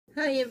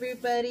Hi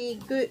everybody,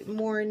 good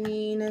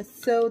morning.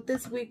 So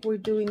this week we're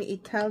doing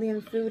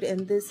Italian food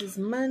and this is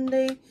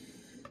Monday.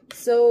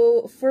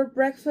 So for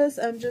breakfast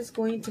I'm just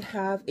going to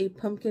have a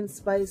pumpkin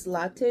spice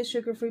latte,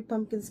 sugar-free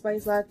pumpkin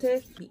spice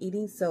latte. Be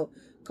eating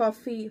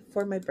coffee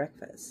for my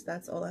breakfast.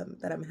 That's all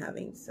I'm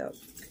having. So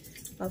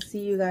I'll see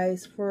you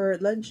guys for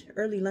lunch,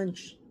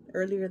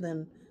 earlier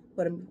than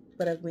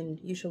what I've been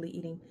usually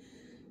eating.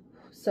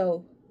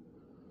 So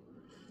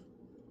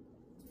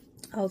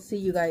I'll see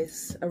you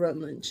guys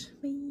around lunch.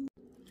 Bye.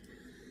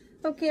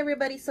 Okay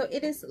everybody, so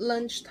it is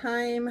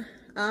lunchtime.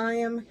 I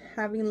am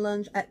having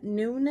lunch at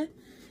noon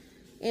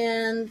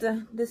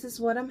and this is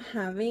what I'm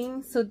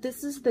having. So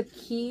this is the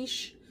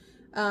quiche.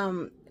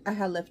 I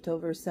had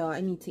leftovers, so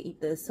I need to eat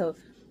this. So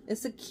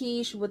it's a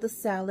quiche with a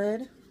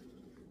salad,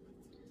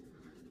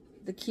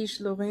 the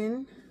quiche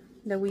Lorraine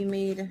that we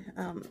made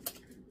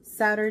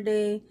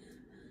Saturday.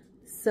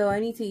 So I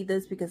need to eat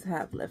this because I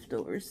have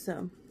leftovers.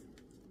 So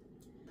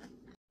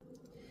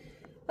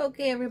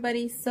okay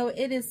everybody, so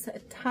it is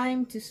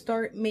time to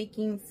start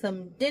making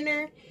some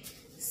dinner.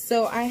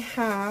 So I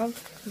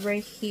have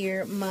right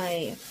here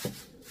my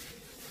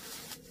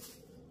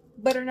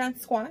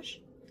butternut squash,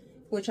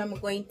 which I'm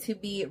going to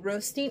be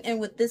roasting, and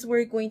with this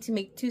we're going to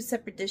make two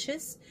separate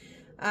dishes.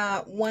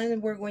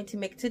 One we're going to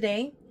make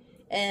today,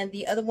 and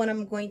the other one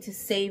I'm going to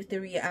save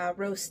the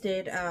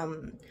roasted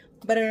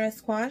butternut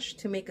squash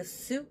to make a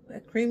soup,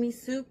 a creamy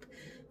soup.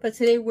 But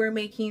today we're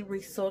making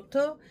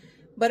risotto.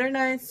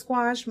 Butternut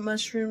squash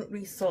mushroom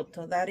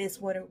risotto. That is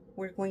what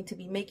we're going to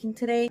be making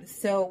today.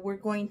 So we're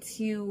going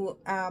to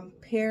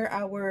pair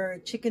our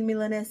chicken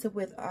milanese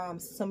with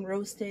some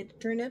roasted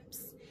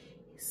turnips.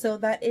 So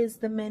that is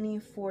the menu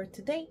for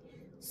today.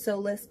 So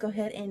let's go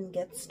ahead and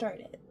get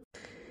started.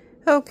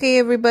 Okay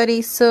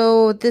everybody,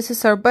 so this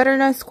is our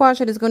butternut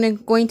squash. It is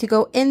going to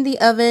go in the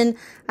oven.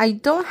 I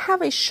don't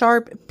have a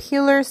sharp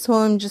peeler, so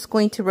I'm just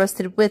going to roast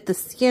it with the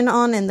skin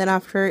on, and then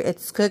after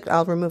it's cooked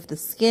I'll remove the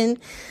skin.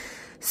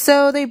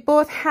 So they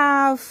both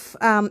have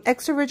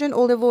extra virgin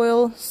olive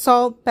oil,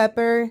 salt,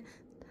 pepper,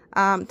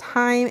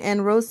 thyme,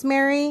 and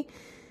rosemary.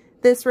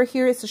 This right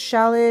here is a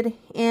shallot,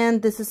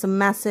 and this is a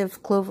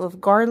massive clove of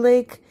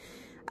garlic.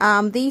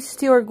 These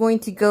two are going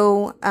to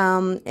go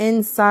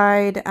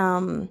inside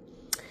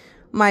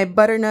my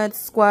butternut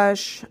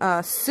squash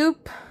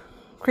soup,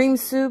 cream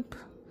soup,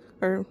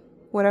 or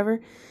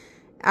whatever.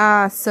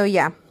 So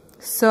yeah,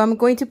 so I'm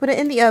going to put it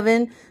in the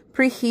oven,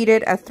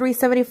 preheated at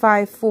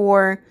 375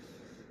 for,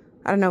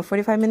 I don't know,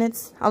 45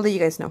 minutes. I'll let you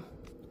guys know.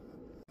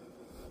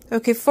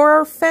 Okay, for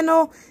our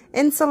fennel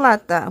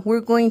ensalada,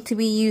 we're going to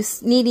be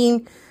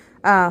needing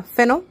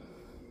fennel,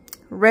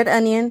 red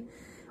onion,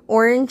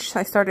 orange.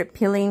 I started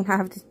peeling. I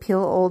have to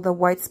peel all the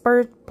white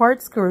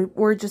parts.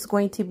 We're just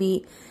going to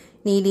be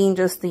needing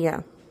just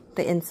the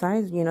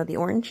inside, you know, the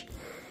orange.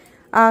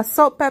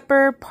 Salt,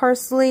 pepper,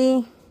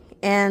 parsley,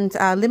 and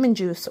lemon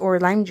juice or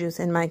lime juice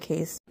in my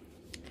case.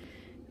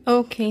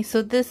 Okay,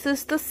 so this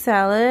is the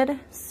salad.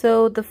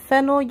 So the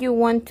fennel, you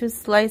want to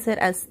slice it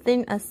as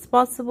thin as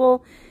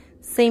possible.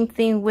 Same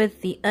thing with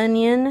the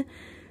onion.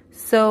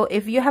 So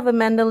if you have a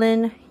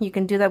mandolin, you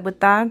can do that with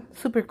that.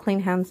 Super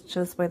clean hands,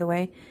 just by the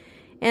way.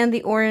 And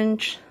the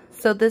orange.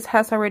 So this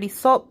has already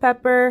salt,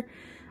 pepper,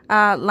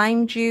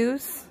 lime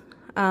juice,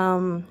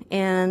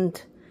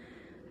 and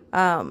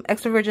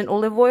extra virgin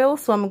olive oil.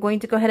 So I'm going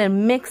to go ahead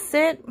and mix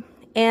it,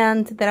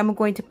 and then I'm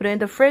going to put it in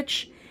the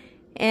fridge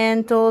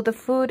until the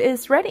food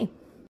is ready.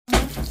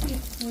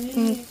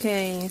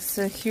 Okay,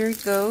 so here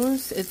it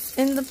goes. It's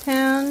in the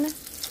pan.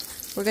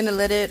 We're gonna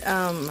let it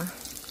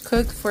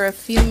cook for a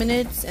few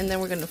minutes, and then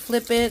we're gonna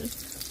flip it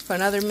for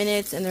another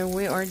minute, and then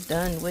we are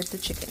done with the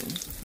chicken.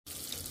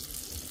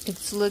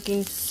 It's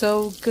looking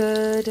so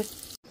good.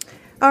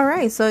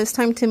 Alright, so it's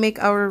time to make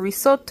our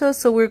risotto.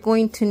 So we're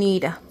going to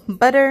need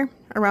butter,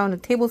 around a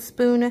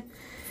tablespoon,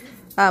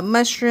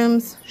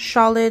 mushrooms,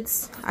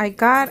 shallots. I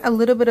got a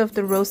little bit of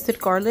the roasted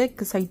garlic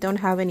because I don't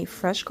have any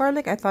fresh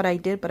garlic. I thought I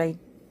did, but I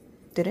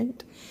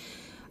didn't.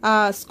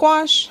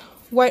 Squash,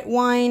 white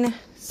wine,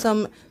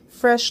 some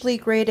freshly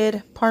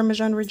grated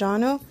Parmesan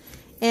Reggiano,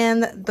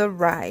 and the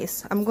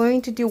rice. I'm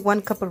going to do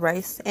 1 cup of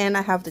rice, and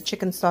I have the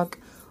chicken stock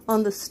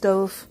on the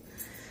stove,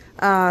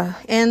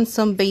 and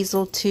some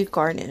basil to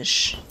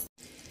garnish.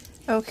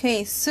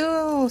 Okay,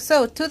 so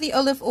to the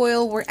olive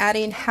oil, we're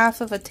adding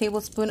half of a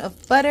tablespoon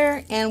of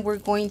butter, and we're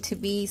going to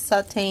be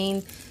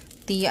sauteing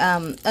the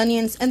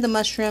onions and the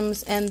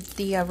mushrooms and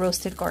the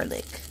roasted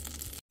garlic.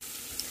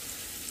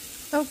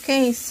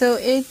 Okay, so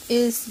it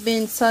is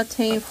been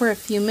sauteing for a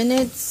few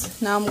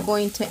minutes. Now I'm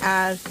going to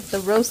add the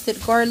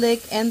roasted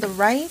garlic and the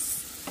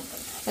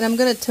rice, and I'm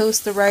going to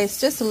toast the rice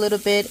just a little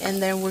bit,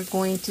 and then we're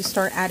going to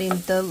start adding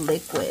the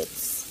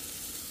liquids.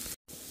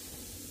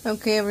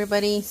 Okay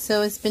everybody,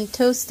 so it's been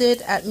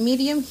toasted at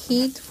medium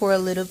heat for a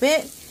little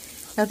bit.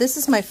 Now this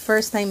is my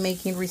first time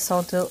making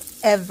risotto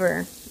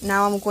ever.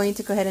 Now I'm going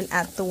to go ahead and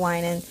add the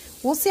wine, and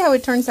we'll see how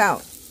it turns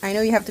out. I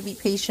know you have to be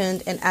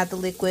patient and add the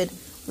liquid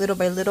little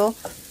by little.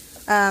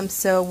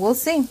 So we'll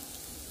see.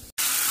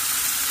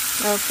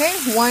 Okay,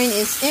 wine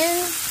is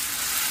in.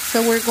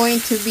 So we're going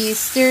to be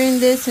stirring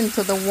this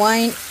until the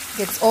wine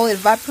gets all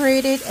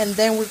evaporated, and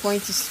then we're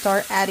going to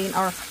start adding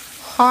our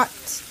hot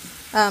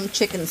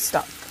chicken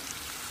stock.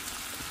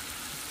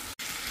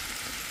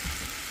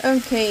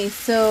 Okay,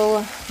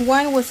 so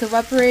wine was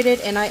evaporated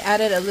and I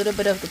added a little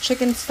bit of the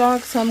chicken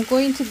stock. So I'm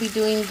going to be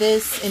doing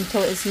this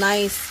until it's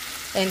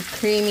nice and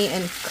creamy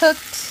and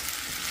cooked.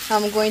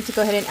 I'm going to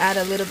go ahead and add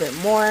a little bit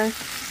more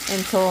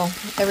until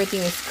everything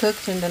is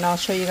cooked, and then I'll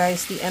show you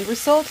guys the end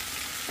result.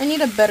 I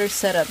need a better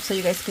setup so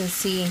you guys can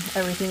see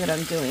everything that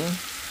I'm doing.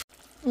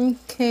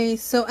 Okay,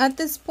 so at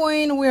this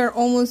point we are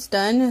almost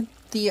done.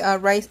 The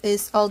rice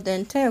is al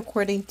dente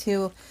according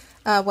to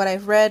what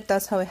I've read.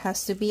 That's how it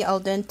has to be, al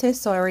dente.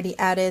 So I already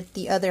added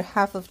the other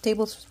half of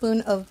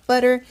tablespoon of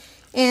butter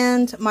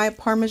and my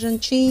Parmesan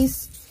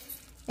cheese,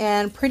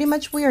 and pretty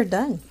much we are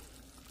done.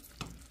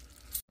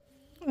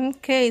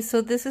 Okay,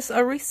 so this is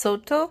a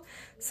risotto.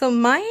 So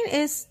mine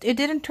it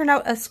didn't turn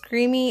out as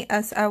creamy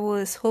as I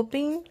was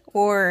hoping,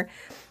 or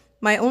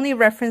my only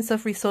reference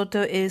of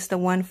risotto is the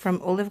one from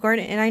Olive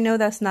Garden, and I know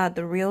that's not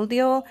the real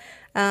deal.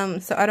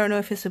 So I don't know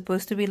if it's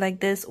supposed to be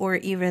like this or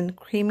even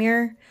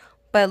creamier,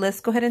 but let's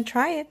go ahead and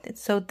try it.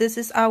 So this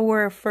is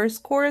our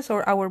first course,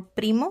 or our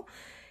primo.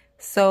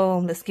 So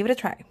let's give it a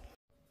try.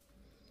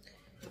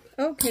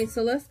 Okay,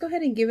 so let's go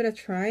ahead and give it a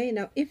try.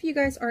 Now, if you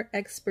guys are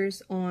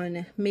experts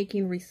on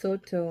making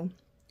risotto,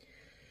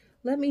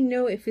 let me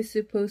know if it's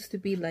supposed to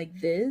be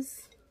like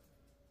this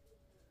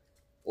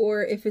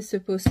or if it's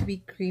supposed to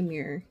be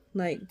creamier.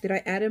 Like, did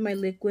I add in my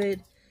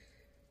liquid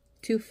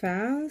too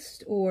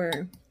fast,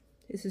 or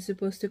is it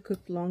supposed to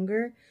cook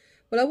longer?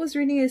 What I was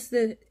reading is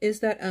that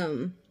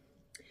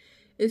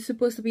it's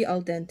supposed to be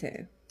al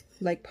dente,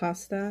 like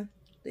pasta.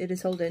 It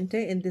is al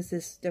dente, and this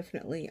is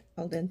definitely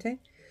al dente.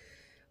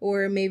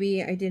 Or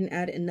maybe I didn't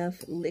add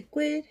enough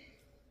liquid.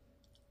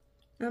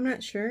 I'm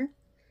not sure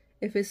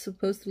if it's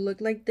supposed to look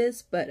like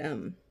this, but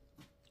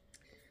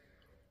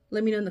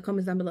let me know in the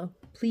comments down below,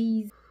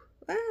 please.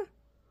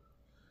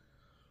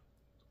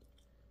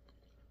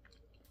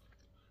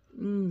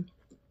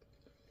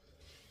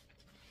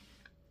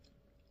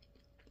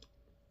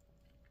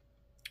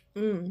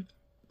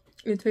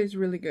 It tastes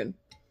really good.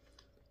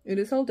 It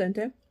is al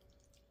dente,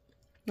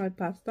 like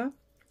pasta.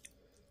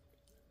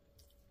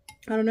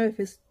 I don't know if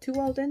it's too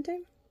al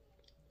dente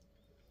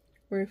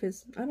or if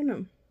it's, I don't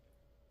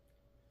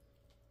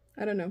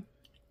know.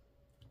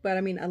 But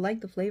I mean, I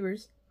like the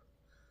flavors.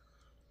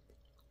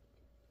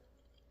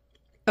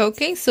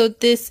 Okay, so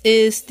this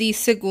is the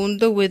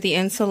segundo with the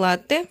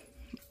ensalate.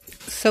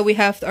 So we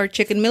have our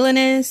chicken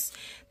milanese,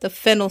 the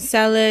fennel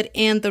salad,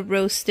 and the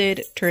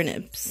roasted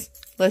turnips.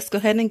 Let's go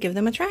ahead and give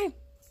them a try.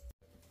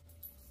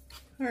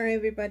 All right,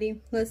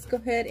 everybody, let's go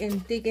ahead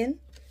and dig in.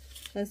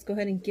 Let's go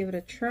ahead and give it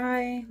a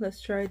try.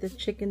 Let's try the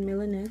chicken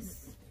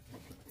milanese.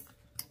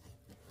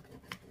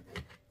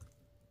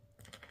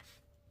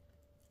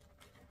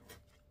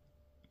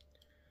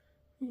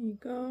 There you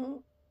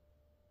go.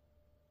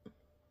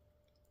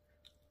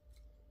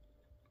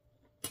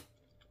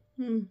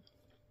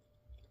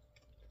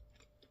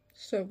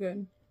 So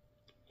good.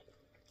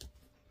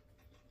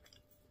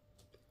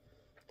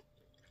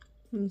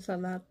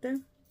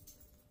 Salate.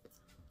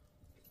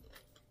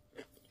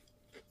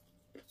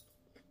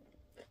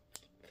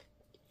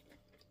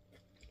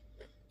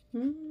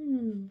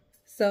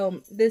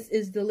 So this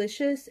is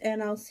delicious,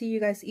 and I'll see you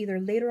guys either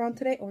later on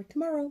today or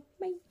tomorrow.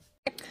 Bye.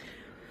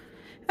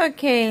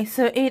 Okay,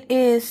 so it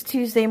is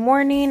Tuesday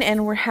morning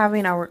and we're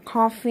having our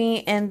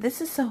coffee, and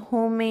this is a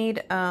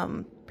homemade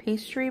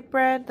pastry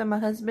bread that my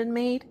husband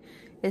made.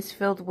 It's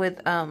filled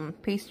with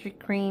pastry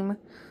cream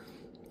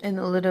and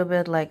a little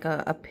bit like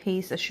a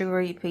paste, a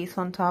sugary paste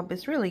on top.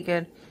 It's really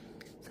good.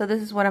 So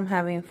this is what I'm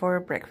having for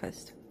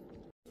breakfast.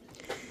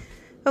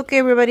 Okay,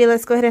 everybody,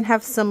 let's go ahead and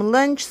have some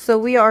lunch. So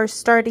we are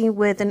starting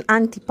with an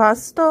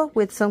antipasto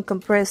with some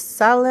compressed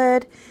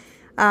salad,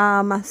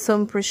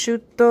 some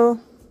prosciutto,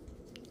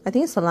 I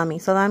think it's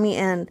salami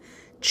and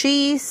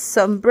cheese,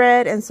 some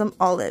bread, and some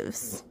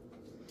olives.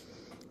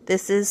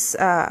 This is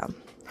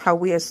how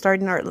we are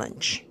starting our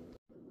lunch.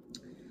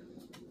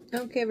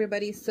 Okay,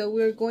 everybody, so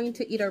we're going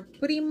to eat our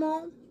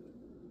primo,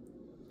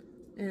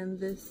 and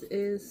this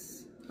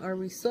is our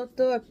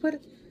risotto. I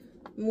put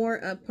more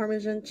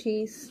Parmesan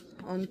cheese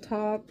on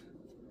top,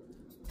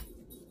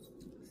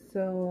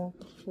 so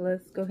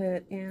let's go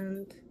ahead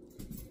and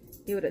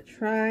give it a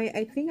try.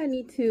 I think I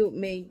need to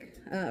make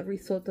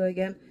risotto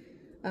again.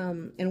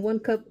 In 1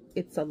 cup,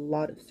 it's a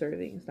lot of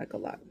servings, like a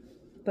lot.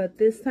 But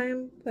this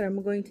time that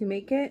I'm going to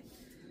make it,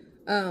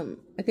 I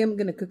think I'm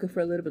gonna cook it for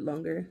a little bit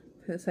longer,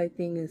 because I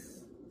think it's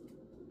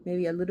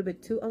maybe a little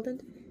bit too al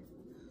dente.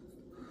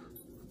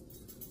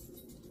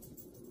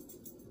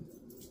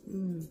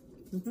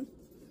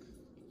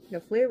 The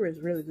flavor is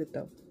really good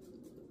though.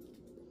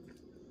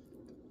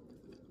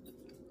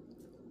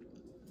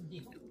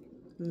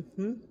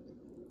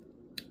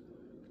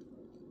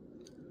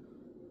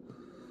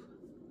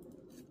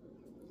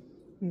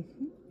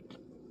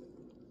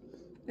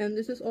 And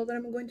this is all that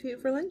I'm going to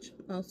eat for lunch.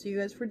 I'll see you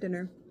guys for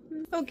dinner.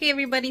 Okay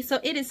everybody, so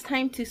it is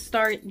time to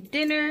start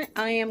dinner.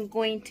 I am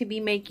going to be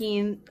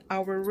making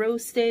our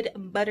roasted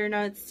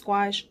butternut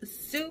squash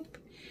soup.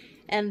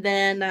 And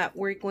then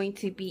we're going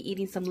to be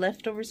eating some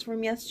leftovers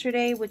from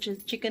yesterday, which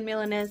is chicken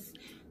milanese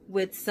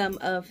with some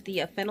of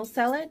the fennel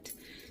salad.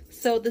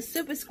 So the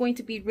soup is going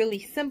to be really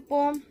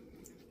simple.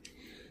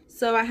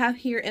 So I have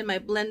here in my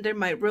blender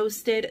my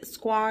roasted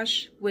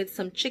squash with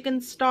some chicken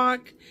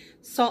stock,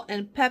 salt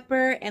and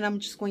pepper, and I'm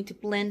just going to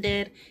blend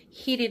it,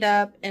 heat it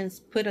up, and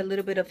put a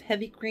little bit of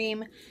heavy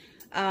cream,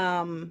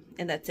 and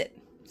that's it.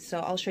 So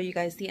I'll show you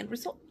guys the end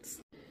results.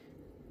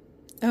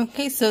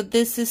 Okay, so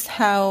this is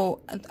how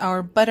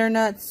our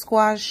butternut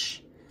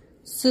squash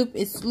soup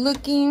is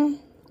looking.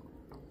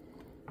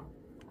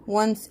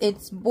 Once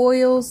it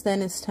boils,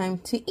 then it's time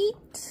to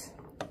eat.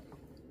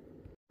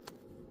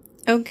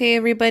 Okay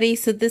everybody,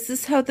 so this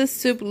is how the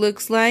soup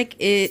looks like.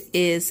 It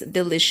is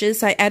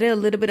delicious. I added a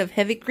little bit of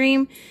heavy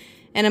cream,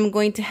 and I'm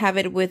going to have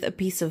it with a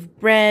piece of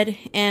bread.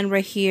 And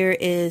right here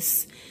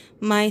is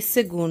my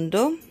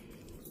segundo.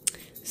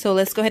 So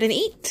let's go ahead and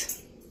eat.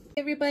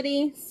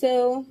 Everybody,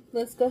 so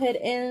let's go ahead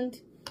and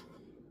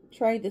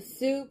try the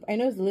soup. I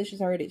know it's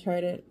delicious. I already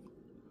tried it.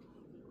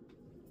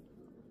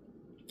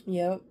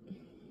 Yep,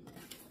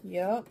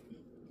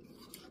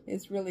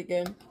 it's really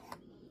good.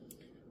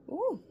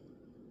 Ooh.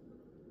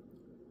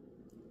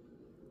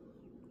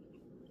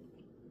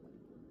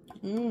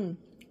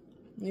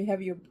 You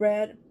have your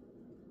bread.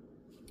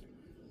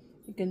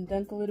 You can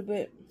dunk a little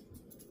bit.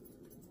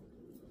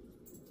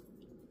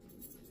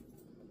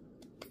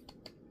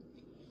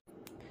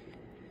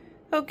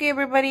 Okay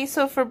everybody,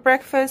 so for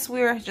breakfast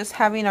we are just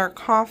having our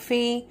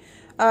coffee.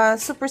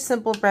 Super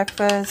simple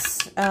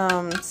breakfast.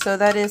 So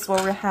that is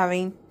what we're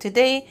having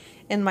today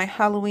in my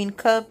Halloween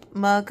cup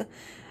mug.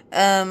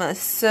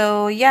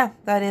 So yeah,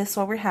 that is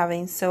what we're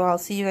having. So I'll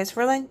see you guys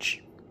for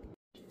lunch.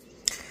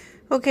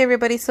 Okay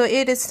everybody, so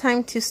it is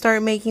time to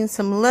start making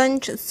some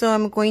lunch. So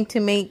I'm going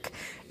to make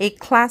a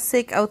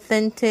classic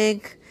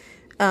authentic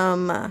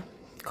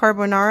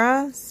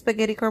carbonara,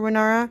 spaghetti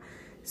carbonara.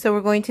 So we're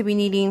going to be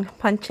needing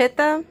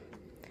pancetta,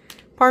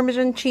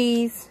 Parmesan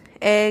cheese,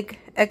 egg,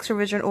 extra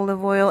virgin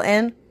olive oil,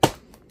 and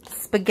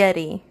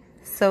spaghetti.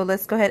 So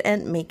let's go ahead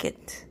and make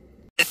it.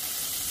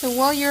 So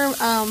while your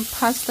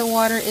pasta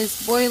water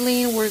is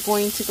boiling, we're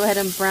going to go ahead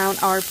and brown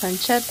our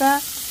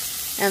pancetta.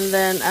 And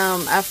then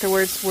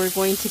afterwards, we're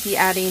going to be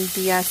adding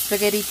the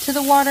spaghetti to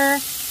the water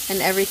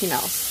and everything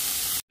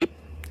else.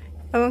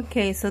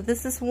 Okay, so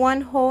this is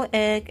 1 whole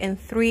egg and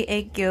 3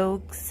 egg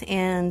yolks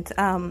and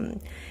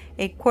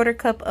a 1/4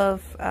 cup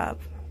of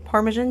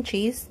Parmesan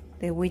cheese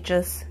that we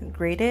just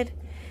grated.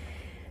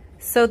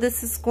 So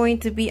this is going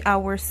to be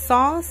our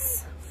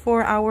sauce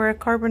for our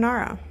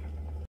carbonara.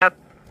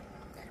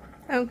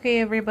 Okay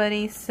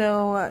everybody,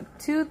 so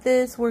to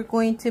this we're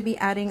going to be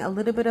adding a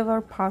little bit of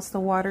our pasta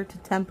water to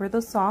temper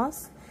the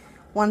sauce.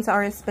 Once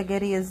our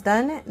spaghetti is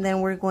done, then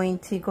we're going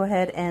to go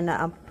ahead and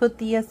put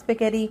the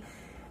spaghetti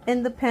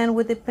in the pan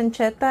with the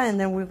pancetta,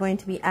 and then we're going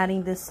to be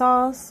adding the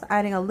sauce,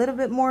 adding a little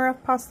bit more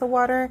of pasta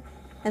water,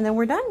 and then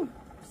we're done.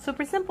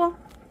 Super simple.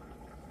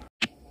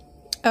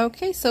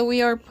 Okay, so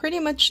we are pretty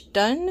much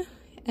done,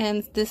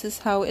 and this is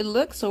how it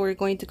looks. So we're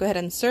going to go ahead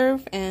and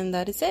serve, and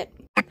that is it.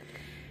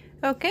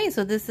 Okay,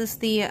 so this is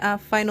the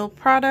final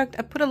product.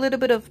 I put a little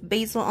bit of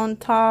basil on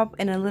top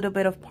and a little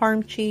bit of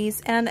Parm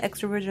cheese and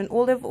extra virgin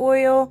olive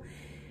oil,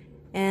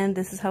 and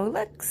this is how it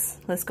looks.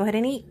 Let's go ahead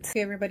and eat.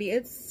 Okay everybody,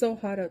 it's so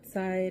hot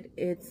outside.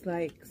 It's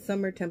like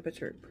summer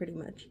temperature pretty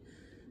much.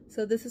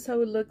 So this is how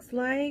it looks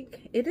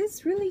like. It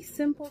is really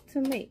simple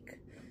to make.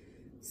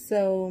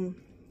 So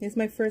it's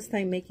my first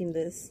time making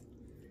this.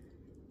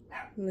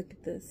 Look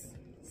at this.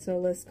 So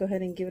let's go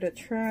ahead and give it a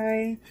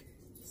try.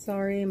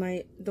 Sorry,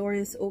 my door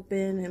is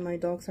open and my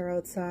dogs are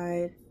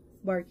outside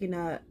barking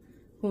at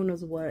who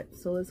knows what.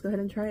 So let's go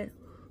ahead and try it.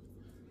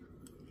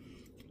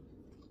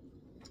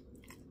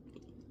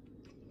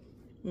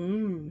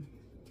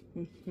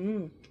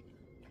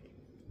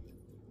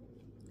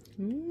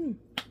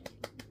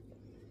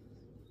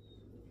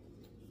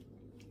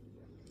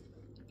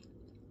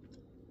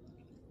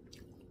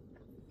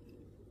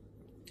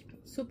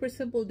 Super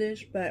simple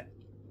dish, but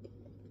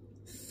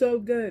so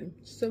good.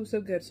 So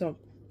good. So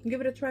give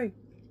it a try.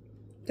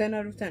 10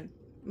 out of 10.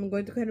 I'm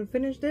going to go ahead and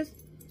finish this,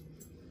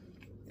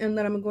 and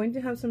then I'm going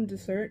to have some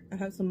dessert. I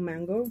have some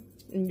mango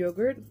and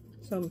yogurt,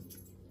 so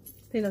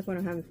I think that's what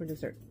I'm having for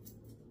dessert.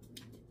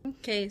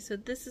 Okay, so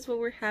this is what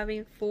we're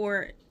having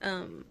for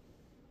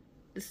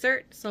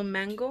dessert. Some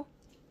mango.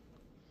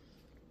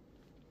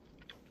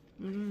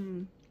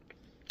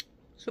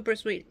 Super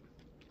sweet.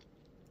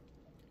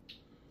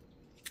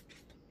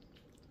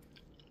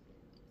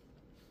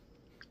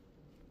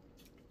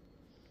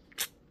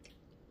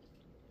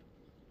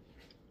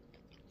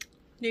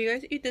 Do you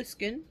guys eat the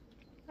skin?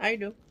 I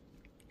do.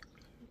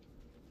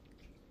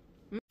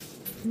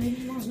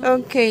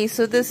 Okay,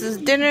 so this is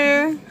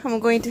dinner. I'm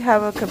going to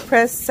have a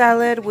caprese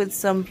salad with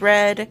some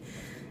bread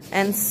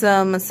and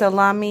some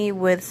salami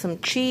with some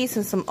cheese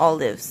and some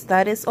olives.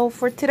 That is all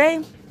for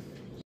today.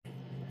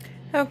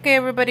 Okay,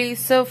 everybody,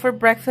 so for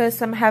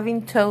breakfast I'm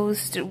having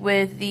toast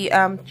with the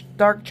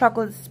dark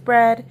chocolate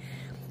spread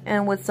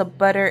and with some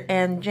butter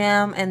and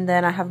jam, and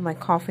then I have my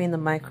coffee in the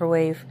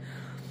microwave.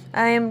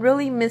 I am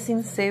really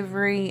missing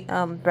savory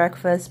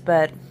breakfast,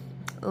 but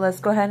let's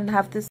go ahead and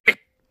have this.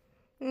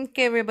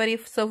 Okay, everybody,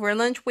 so for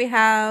lunch we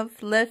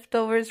have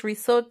leftovers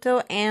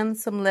risotto and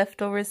some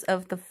leftovers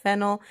of the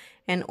fennel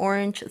and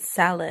orange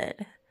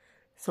salad.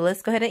 So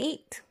let's go ahead and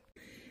eat.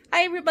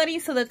 Hi, everybody,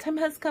 so the time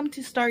has come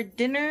to start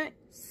dinner.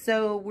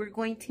 So we're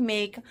going to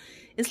make,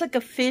 it's like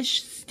a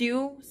fish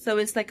stew, so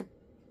it's like a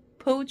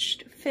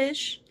poached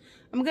fish.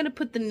 I'm going to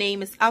put the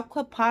name, it's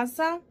aqua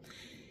pasa.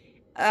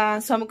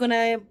 So I'm going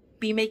to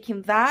be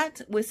making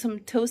that with some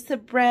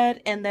toasted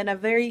bread and then a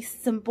very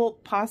simple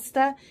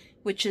pasta,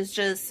 which is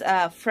just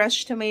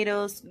fresh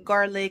tomatoes,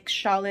 garlic,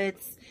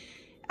 shallots,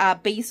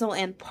 basil,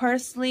 and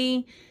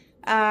parsley.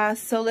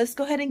 So let's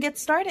go ahead and get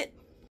started.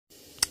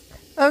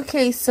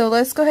 Okay, so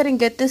let's go ahead and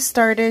get this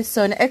started.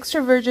 So an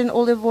extra virgin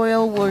olive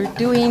oil, we're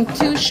doing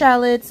 2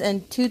 shallots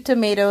and 2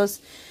 tomatoes.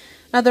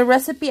 Now the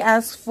recipe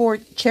asks for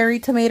cherry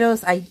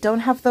tomatoes. I don't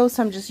have those,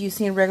 so I'm just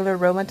using regular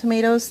Roma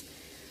tomatoes.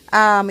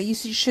 You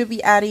should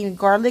be adding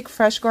garlic,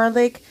 fresh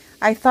garlic.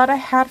 I thought I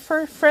had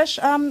for fresh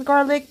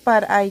garlic,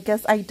 but I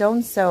guess I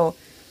don't, so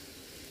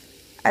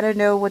I don't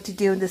know what to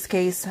do in this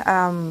case.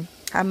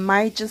 I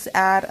might just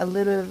add a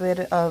little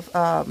bit of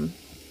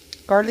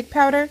garlic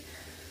powder,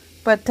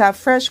 but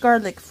fresh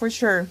garlic for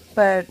sure.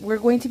 But we're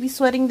going to be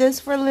sweating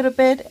this for a little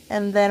bit,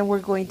 and then we're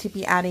going to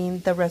be adding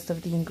the rest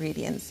of the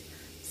ingredients.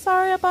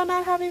 Sorry about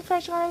not having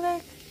fresh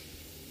garlic.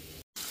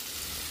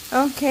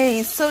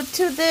 Okay, so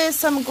to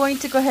this I'm going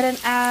to go ahead and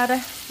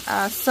add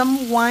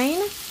some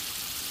wine,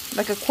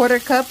 like a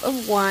 1/4 cup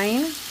of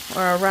wine,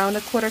 or around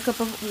a 1/4 cup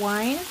of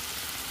wine.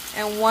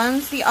 And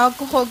once the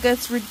alcohol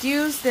gets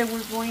reduced, then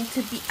we're going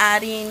to be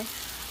adding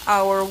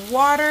our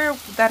water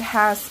that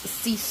has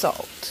sea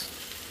salt,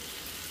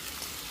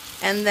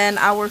 and then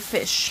our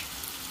fish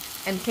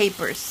and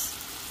capers.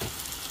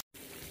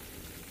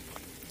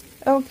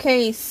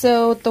 Okay,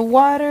 so the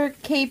water,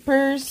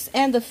 capers,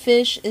 and the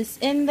fish is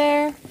in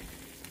there.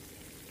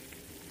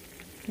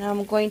 Now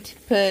I'm going to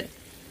put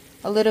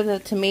a little bit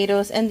of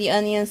tomatoes and the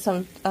onions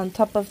on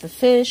top of the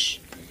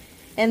fish.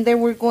 And then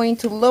we're going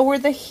to lower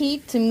the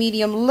heat to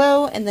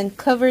medium-low and then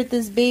cover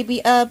this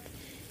baby up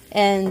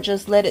and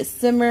just let it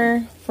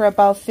simmer for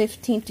about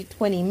 15 to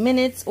 20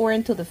 minutes or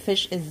until the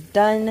fish is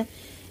done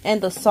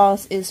and the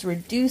sauce is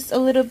reduced a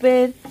little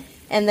bit.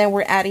 And then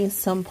we're adding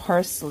some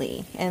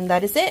parsley, and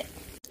that is it.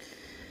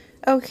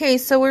 Okay,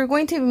 so we're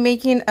going to be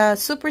making a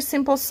super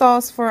simple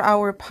sauce for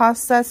our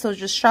pasta. So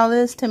just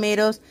shallots,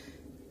 tomatoes,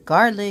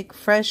 garlic,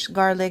 fresh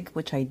garlic,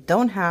 which I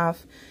don't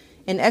have,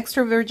 and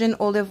extra virgin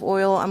olive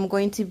oil. I'm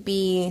going to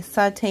be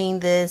sauteing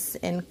this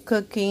and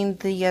cooking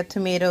the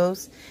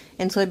tomatoes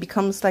until it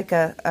becomes like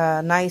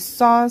a nice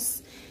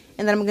sauce.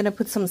 And then I'm going to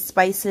put some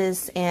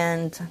spices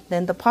and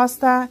then the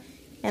pasta,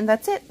 and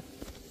that's it.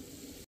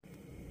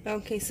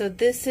 Okay, so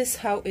this is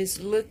how it's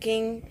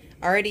looking.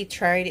 I already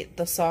tried it.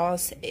 The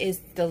sauce is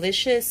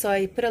delicious, so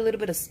I put a little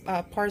bit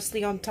of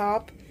parsley on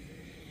top.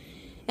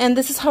 And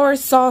this is how our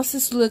sauce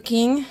is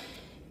looking.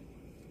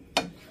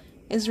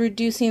 Is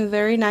reducing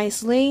very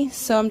nicely,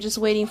 so I'm just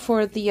waiting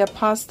for the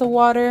pasta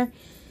water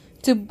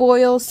to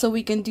boil so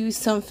we can do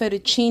some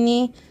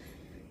fettuccine.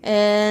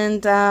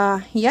 And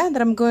yeah,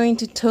 then I'm going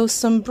to toast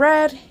some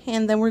bread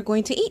and then we're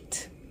going to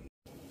eat.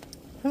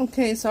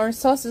 Okay, so our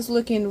sauce is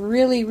looking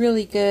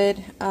really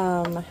good.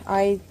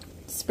 I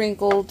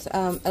sprinkled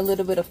a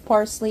little bit of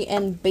parsley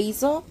and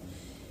basil,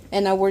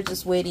 and now we're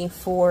just waiting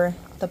for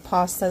the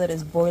pasta that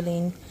is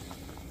boiling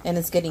and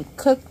it's getting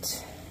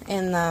cooked.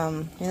 And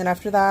then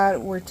after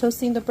that, we're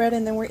toasting the bread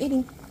and then we're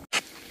eating.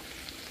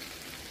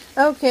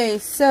 Okay,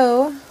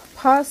 so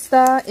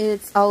pasta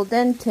is al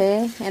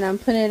dente, and I'm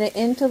putting it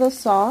into the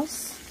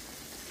sauce.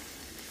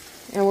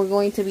 And we're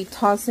going to be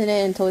tossing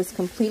it until it's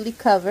completely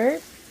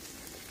covered.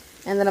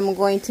 And then I'm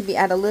going to be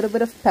add a little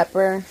bit of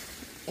pepper,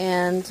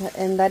 and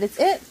that is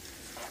it.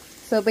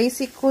 So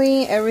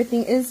basically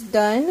everything is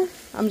done.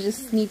 I'm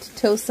just need to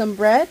toast some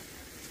bread,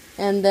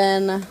 and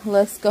then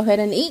let's go ahead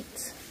and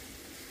eat.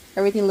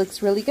 Everything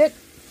looks really good.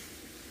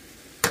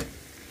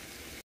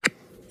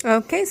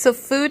 Okay, so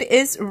food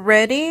is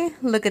ready.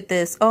 Look at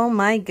this. Oh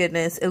my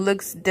goodness, it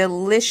looks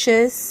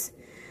delicious.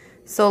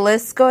 So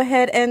let's go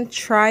ahead and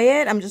try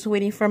it. I'm just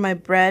waiting for my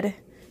bread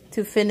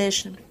to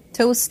finish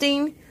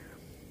toasting,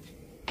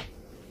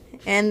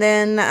 and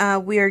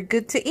then we are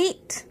good to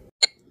eat.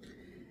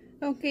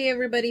 Okay,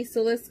 everybody,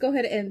 so let's go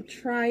ahead and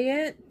try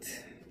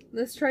it.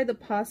 Let's try the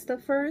pasta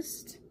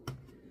first,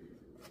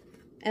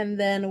 and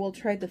then we'll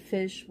try the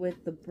fish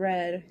with the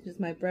bread.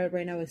 Just my bread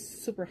right now is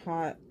super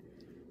hot.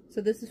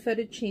 So this is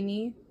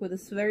fettuccine with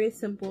this very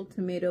simple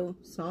tomato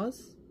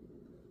sauce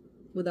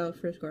without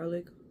fresh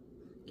garlic.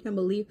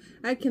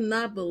 I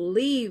cannot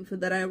believe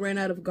that I ran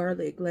out of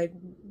garlic. Like,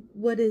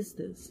 what is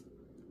this?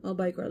 I'll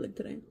buy garlic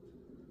today.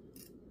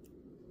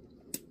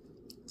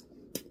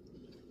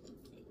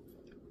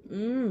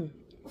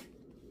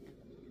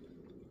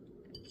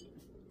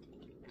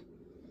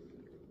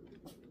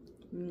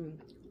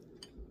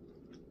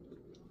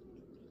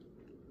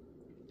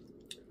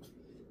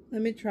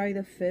 Let me try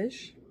the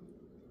fish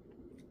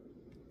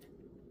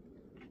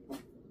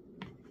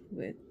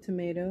with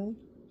tomato.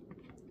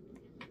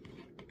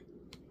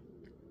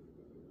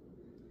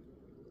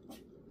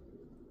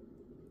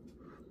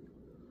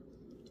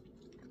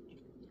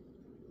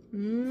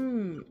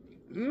 Oh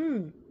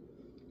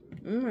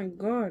my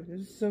god,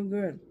 this is so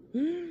good.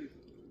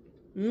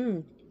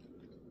 The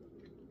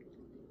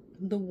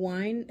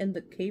wine and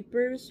the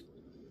capers,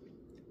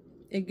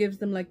 it gives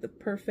them like the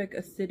perfect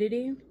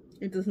acidity.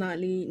 It does not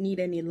need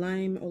any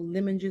lime or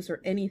lemon juice or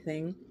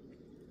anything.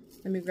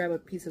 Let me grab a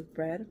piece of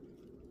bread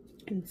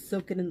and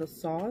soak it in the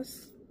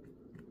sauce.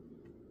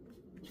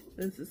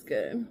 This is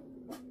good.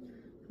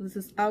 This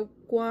is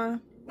aqua.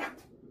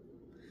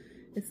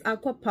 It's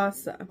aqua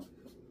pasta.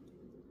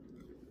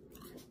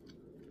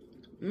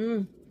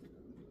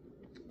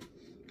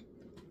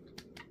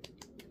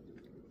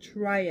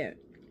 Try it.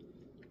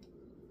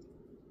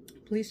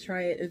 Please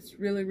try it. It's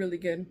really, really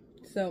good.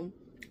 So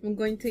I'm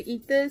going to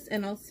eat this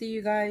and I'll see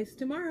you guys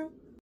tomorrow.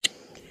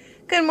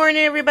 Good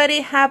morning,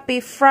 everybody. Happy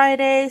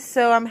Friday.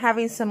 So I'm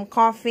having some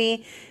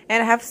coffee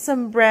and I have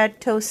some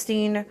bread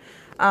toasting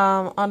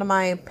on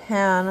my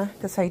pan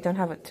because I don't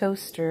have a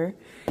toaster.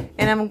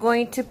 And I'm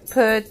going to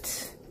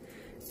put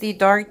the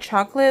dark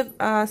chocolate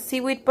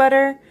seaweed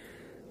butter.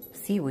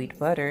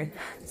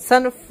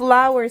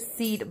 Sunflower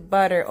seed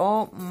butter.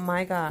 Oh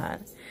my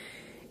god.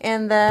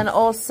 And then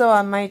also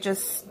I might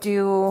just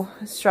do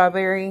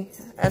strawberry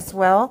as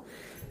well.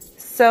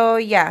 So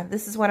yeah,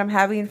 this is what I'm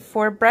having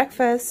for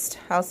breakfast.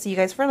 I'll see you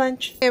guys for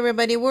lunch. Hey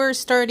everybody, we're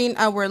starting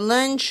our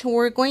lunch.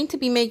 We're going to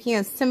be making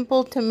a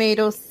simple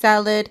tomato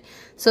salad.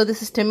 So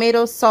this is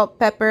tomato, salt,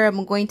 pepper.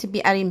 I'm going to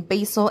be adding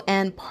basil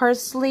and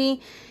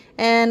parsley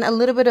and a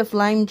little bit of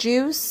lime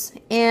juice.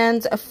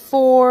 And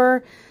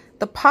for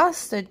the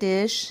pasta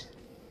dish,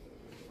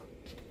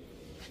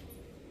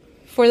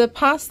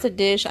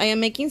 I am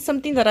making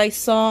something that I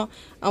saw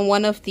on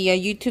one of the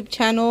YouTube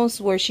channels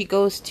where she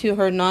goes to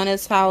her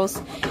Nana's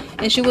house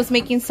and she was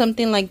making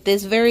something like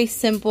this, very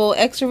simple,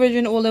 extra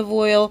virgin olive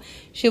oil.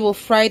 She will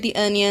fry the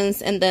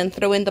onions and then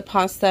throw in the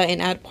pasta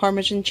and add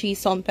Parmesan cheese,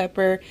 salt and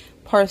pepper,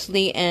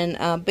 parsley,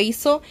 and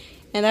basil.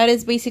 And that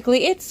is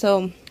basically it.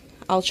 So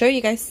I'll show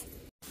you guys.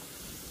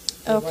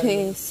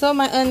 Okay, so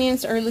my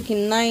onions are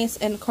looking nice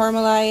and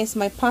caramelized.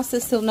 My pasta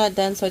is still not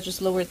done, so I just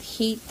lowered the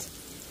heat.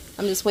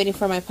 I'm just waiting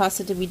for my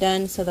pasta to be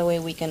done so that way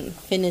we can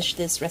finish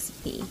this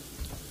recipe.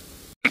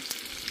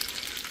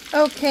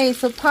 Okay,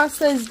 so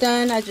pasta is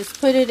done. I just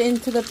put it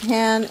into the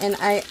pan and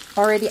I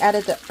already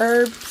added the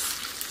herbs.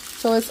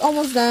 So it's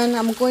almost done.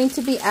 I'm going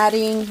to be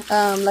adding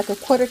like a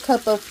 1/4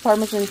 cup of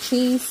Parmesan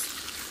cheese.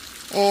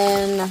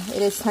 And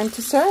it is time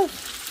to serve.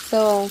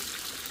 So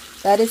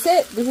that is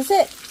it. This is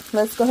it.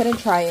 Let's go ahead and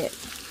try it.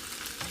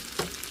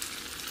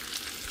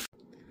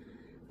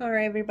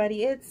 Alright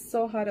everybody, it's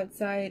so hot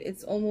outside.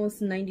 It's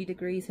almost 90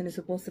 degrees and it's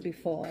supposed to be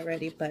fall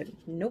already, but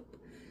nope.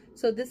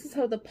 So this is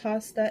how the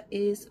pasta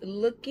is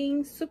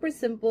looking. Super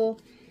simple.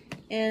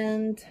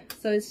 And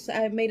so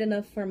I made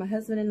enough for my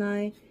husband and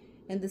I.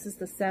 And this is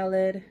the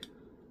salad.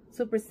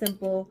 Super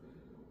simple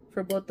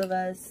for both of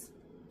us.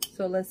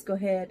 So let's go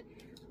ahead.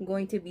 I'm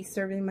going to be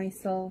serving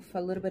myself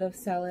a little bit of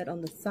salad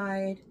on the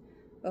side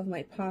of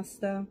my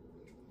pasta.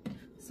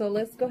 So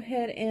let's go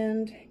ahead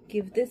and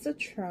give this a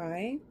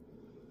try.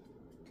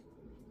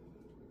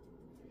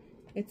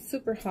 It's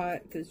super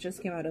hot because it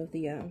just came out of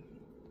the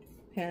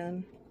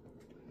pan.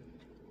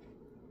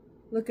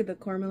 Look at the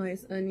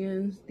caramelized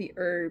onions, the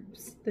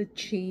herbs, the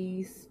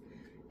cheese,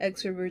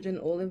 extra virgin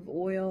olive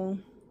oil.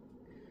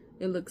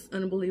 It looks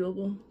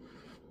unbelievable.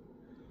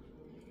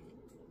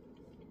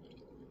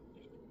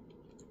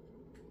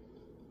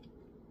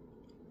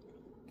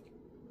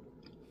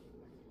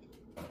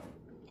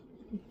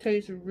 It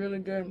tastes really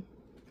good.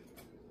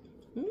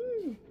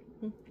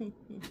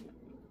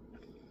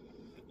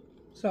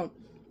 So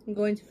I'm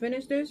going to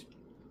finish this,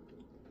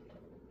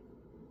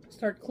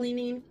 start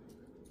cleaning,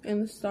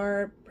 and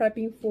start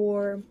prepping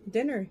for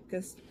dinner,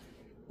 because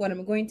what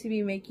I'm going to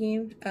be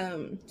making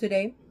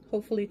today,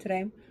 hopefully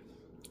today,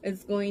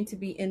 is going to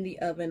be in the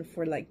oven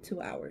for like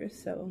 2 hours.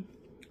 So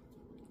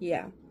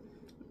yeah,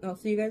 I'll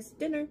see you guys at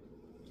dinner.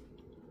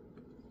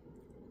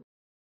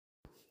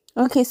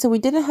 Okay, so we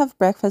didn't have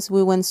breakfast.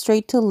 We went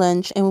straight to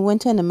lunch and we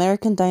went to an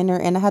American diner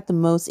and I had the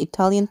most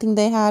Italian thing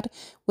they had,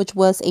 which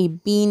was a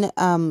bean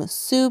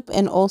soup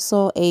and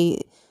also a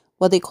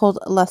what they called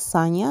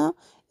lasagna.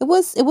 It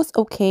was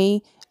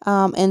okay.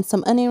 And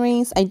some onion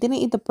rings. I didn't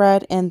eat the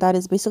bread and that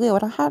is basically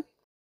what I had.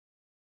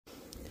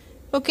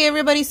 Okay,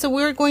 everybody, so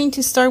we're going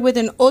to start with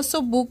an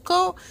osso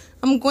buco.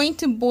 I'm going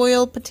to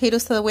boil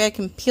potatoes so that way I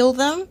can peel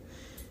them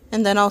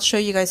and then I'll show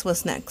you guys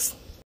what's next.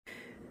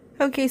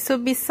 Okay, so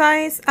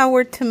besides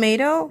our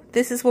tomato,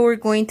 this is what we're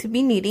going to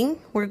be needing.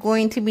 We're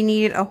going to be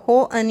needing a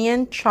whole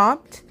onion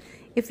chopped.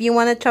 If you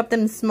want to chop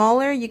them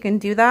smaller, you can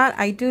do that.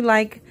 I do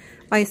like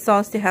my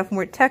sauce to have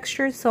more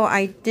texture, so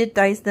I did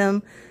dice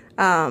them,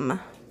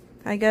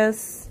 I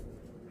guess,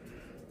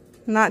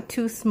 not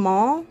too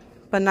small,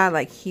 but not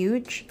like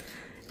huge.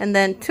 And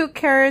then 2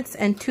 carrots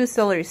and 2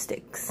 celery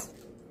sticks.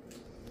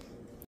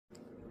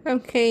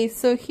 Okay,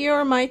 so here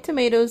are my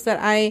tomatoes that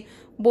I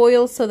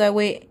boiled so that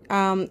way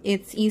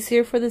it's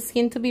easier for the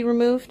skin to be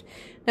removed.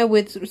 Now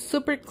with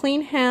super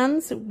clean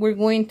hands, we're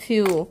going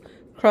to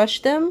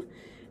crush them.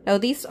 Now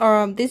these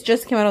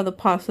just came out of the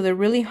pot, so they're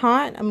really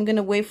hot. I'm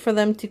gonna wait for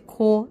them to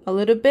cool a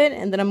little bit,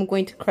 and then I'm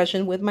going to crush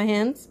them with my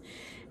hands.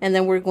 And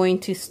then we're going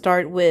to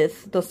start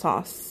with the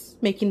sauce,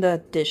 making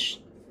the dish.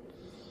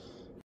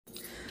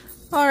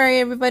 Alright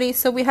everybody,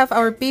 so we have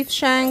our beef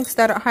shanks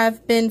that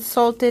have been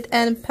salted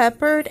and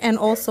peppered and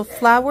also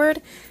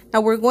floured.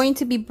 Now we're going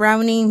to be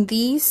browning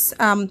these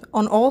on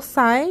all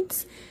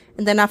sides,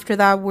 and then after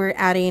that we're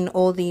sauteing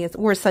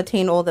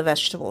all the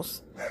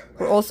vegetables.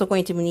 We're also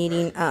going to be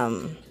needing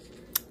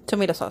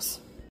tomato sauce.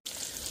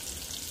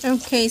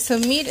 Okay, so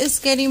meat is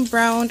getting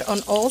browned on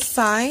all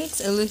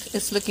sides.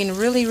 It's looking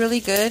really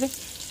good.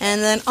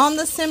 And then on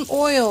the same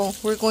oil,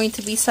 we're going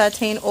to be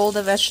sauteing all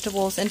the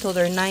vegetables until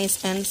they're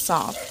nice and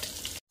soft.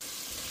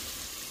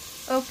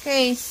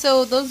 Okay,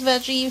 so those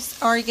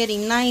veggies are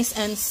getting nice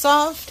and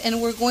soft,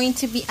 and we're going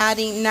to be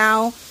adding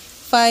now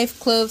 5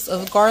 cloves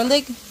of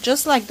garlic,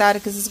 just like that,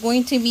 because it's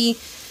going to be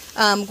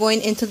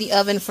going into the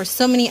oven for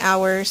so many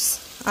hours,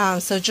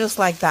 so just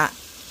like that.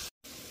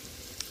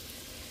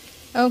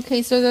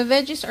 Okay, so the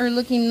veggies are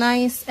looking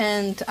nice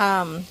and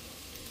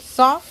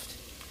soft.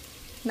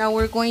 Now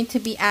we're going to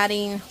be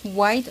adding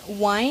white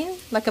wine,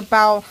 like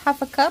about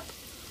half a cup.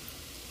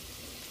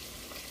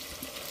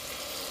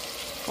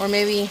 Or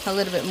maybe a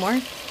little bit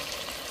more.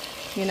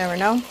 You never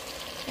know.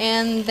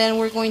 And then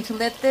we're going to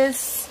let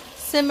this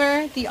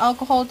simmer, the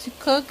alcohol to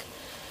cook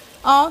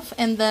off,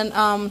 and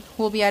then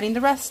we'll be adding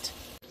the rest.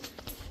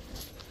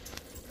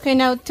 Okay,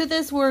 now to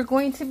this we're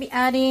going to be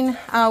adding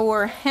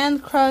our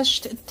hand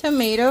crushed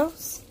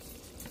tomatoes.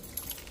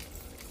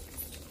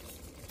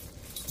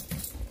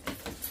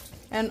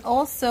 And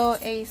also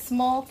a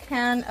small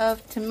can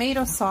of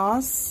tomato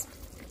sauce.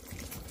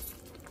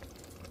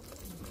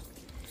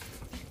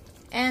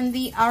 And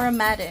the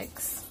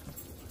aromatics,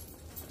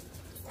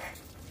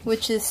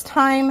 which is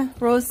thyme,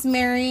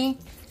 rosemary,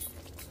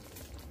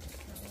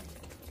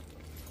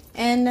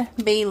 and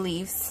bay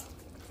leaves.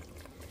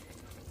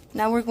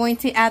 Now we're going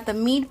to add the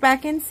meat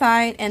back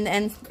inside, and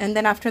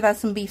then after that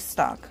some beef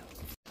stock.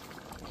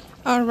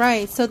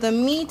 Alright, so the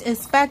meat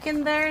is back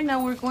in there.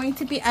 Now we're going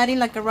to be adding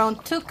like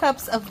around 2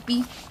 cups of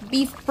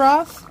beef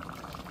broth.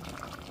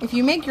 If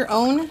you make your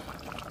own,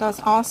 that's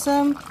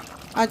awesome.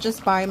 I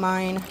just buy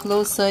mine,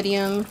 low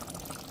sodium,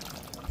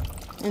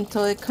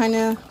 until it kind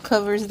of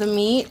covers the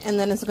meat, and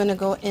then it's going to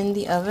go in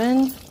the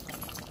oven.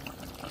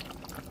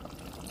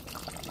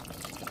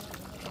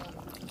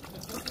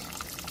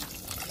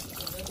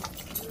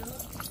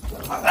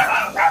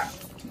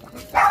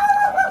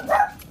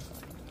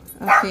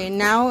 Okay,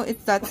 now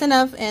that's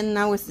enough, and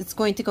now it's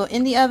going to go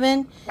in the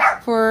oven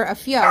for a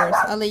few hours.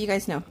 I'll let you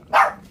guys know.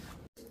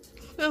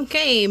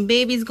 Okay,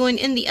 baby's going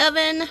in the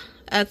oven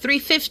at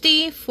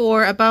 350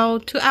 for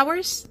about 2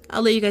 hours.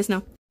 I'll let you guys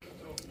know.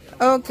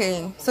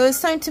 Okay, so it's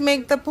time to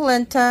make the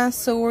polenta.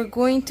 So we're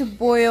going to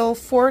boil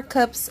 4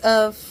 cups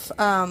of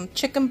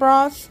chicken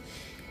broth,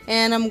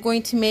 and I'm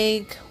going to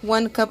make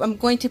 1 cup. I'm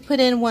going to put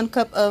in 1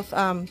 cup of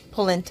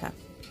polenta.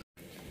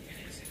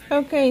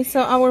 Okay,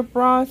 so our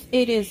broth,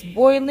 it is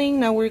boiling.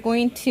 Now we're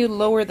going to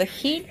lower the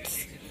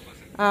heat,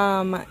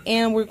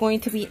 and we're going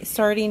to be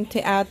starting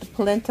to add the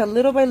polenta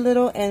little by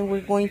little, and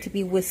we're going to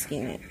be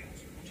whisking it.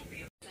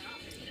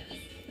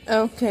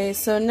 Okay,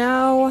 so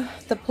now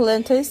the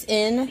polenta is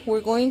in.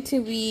 We're going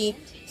to be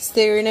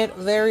stirring it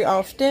very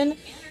often.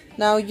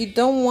 Now you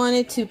don't want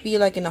it to be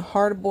like in a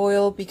hard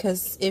boil,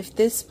 because if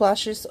this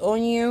splashes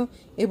on you,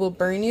 it will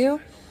burn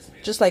you,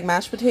 just like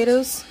mashed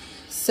potatoes.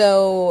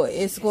 So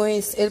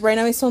right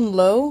now it's on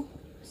low,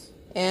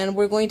 and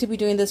we're going to be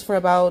doing this for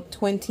about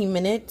 20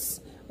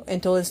 minutes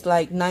until it's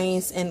like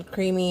nice and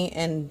creamy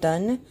and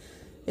done.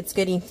 It's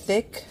getting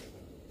thick.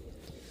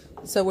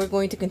 So we're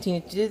going to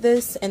continue to do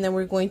this, and then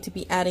we're going to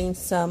be adding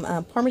some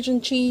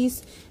Parmesan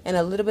cheese and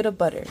a little bit of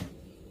butter.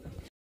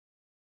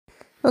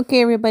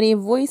 Okay everybody,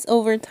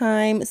 voiceover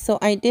time. So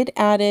I did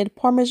added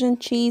Parmesan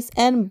cheese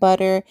and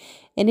butter,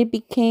 and it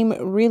became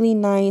really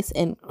nice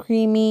and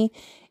creamy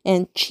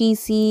and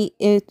cheesy.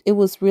 It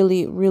was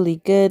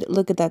really good.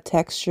 Look at that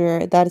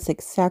texture. That is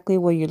exactly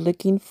what you're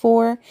looking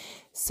for.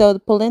 So the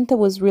polenta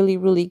was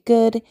really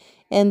good.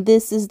 And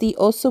this is the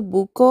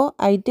ossobuco.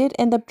 I did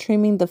end up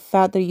trimming the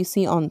fat that you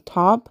see on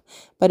top,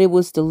 but it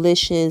was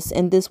delicious.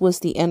 And this was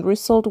the end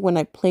result when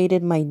I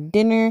plated my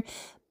dinner.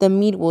 The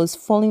meat was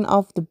falling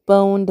off the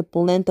bone. The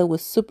polenta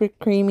was super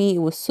creamy. It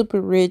was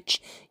super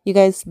rich. You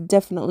guys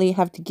definitely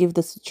have to give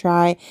this a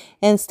try.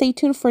 And stay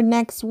tuned for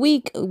next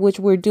week, which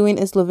we're doing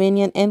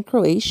Slovenian and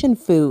Croatian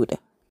food.